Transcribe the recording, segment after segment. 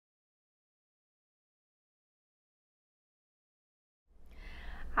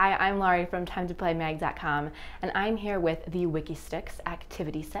Hi, I'm Laurie from TimeToPlayMag.com, and I'm here with the Wikki Stix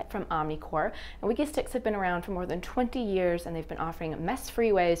Activity Set from Omnicor. And Wikki Stix have been around for more than 20 years, and they've been offering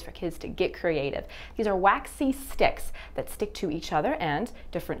mess-free ways for kids to get creative. These are waxy sticks that stick to each other and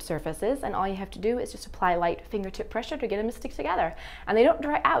different surfaces, and all you have to do is just apply light fingertip pressure to get them to stick together. And they don't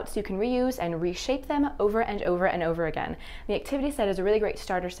dry out, so you can reuse and reshape them over and over and over again. The Activity Set is a really great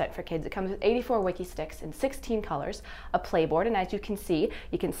starter set for kids. It comes with 84 Wikki Stix in 16 colors, a playboard, and as you can see,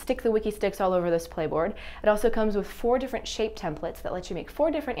 you can stick the Wikki Stix all over this playboard. It also comes with 4 different shape templates that let you make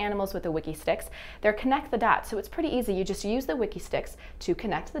 4 different animals with the Wikki Stix. They're connect the dots, so it's pretty easy. You just use the Wikki Stix to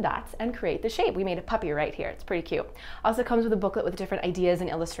connect the dots and create the shape. We made a puppy right here. It's pretty cute. Also comes with a booklet with different ideas and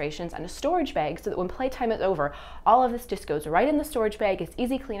illustrations and a storage bag so that when playtime is over, all of this just goes right in the storage bag. It's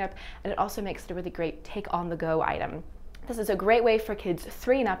easy cleanup, and it also makes it a really great take-on-the-go item. This is a great way for kids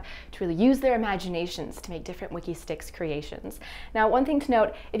 3 and up to really use their imaginations to make different Wikki Stix creations. Now, one thing to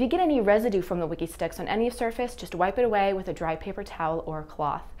note, if you get any residue from the Wikki Stix on any surface, just wipe it away with a dry paper towel or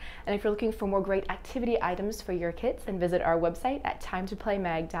cloth. And if you're looking for more great activity items for your kids, then visit our website at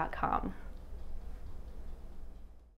timetoplaymag.com.